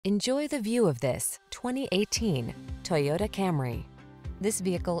Enjoy the view of this 2018 Toyota Camry. This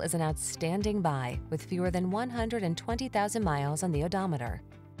vehicle is an outstanding buy with fewer than 120,000 miles on the odometer.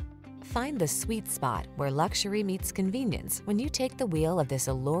 Find the sweet spot where luxury meets convenience when you take the wheel of this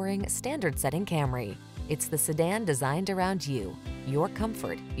alluring, standard-setting Camry. It's the sedan designed around you, your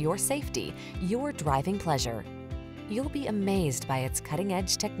comfort, your safety, your driving pleasure. You'll be amazed by its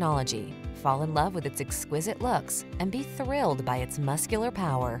cutting-edge technology, fall in love with its exquisite looks, and be thrilled by its muscular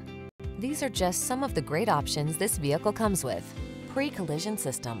power. These are just some of the great options this vehicle comes with: pre-collision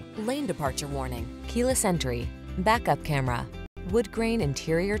system, lane departure warning, keyless entry, backup camera, wood grain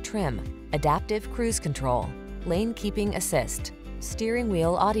interior trim, adaptive cruise control, lane keeping assist, steering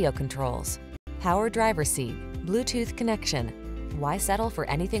wheel audio controls, power driver seat, Bluetooth connection. Why settle for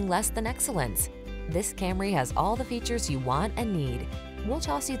anything less than excellence? This Camry has all the features you want and need. We'll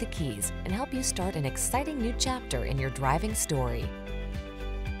toss you the keys and help you start an exciting new chapter in your driving story.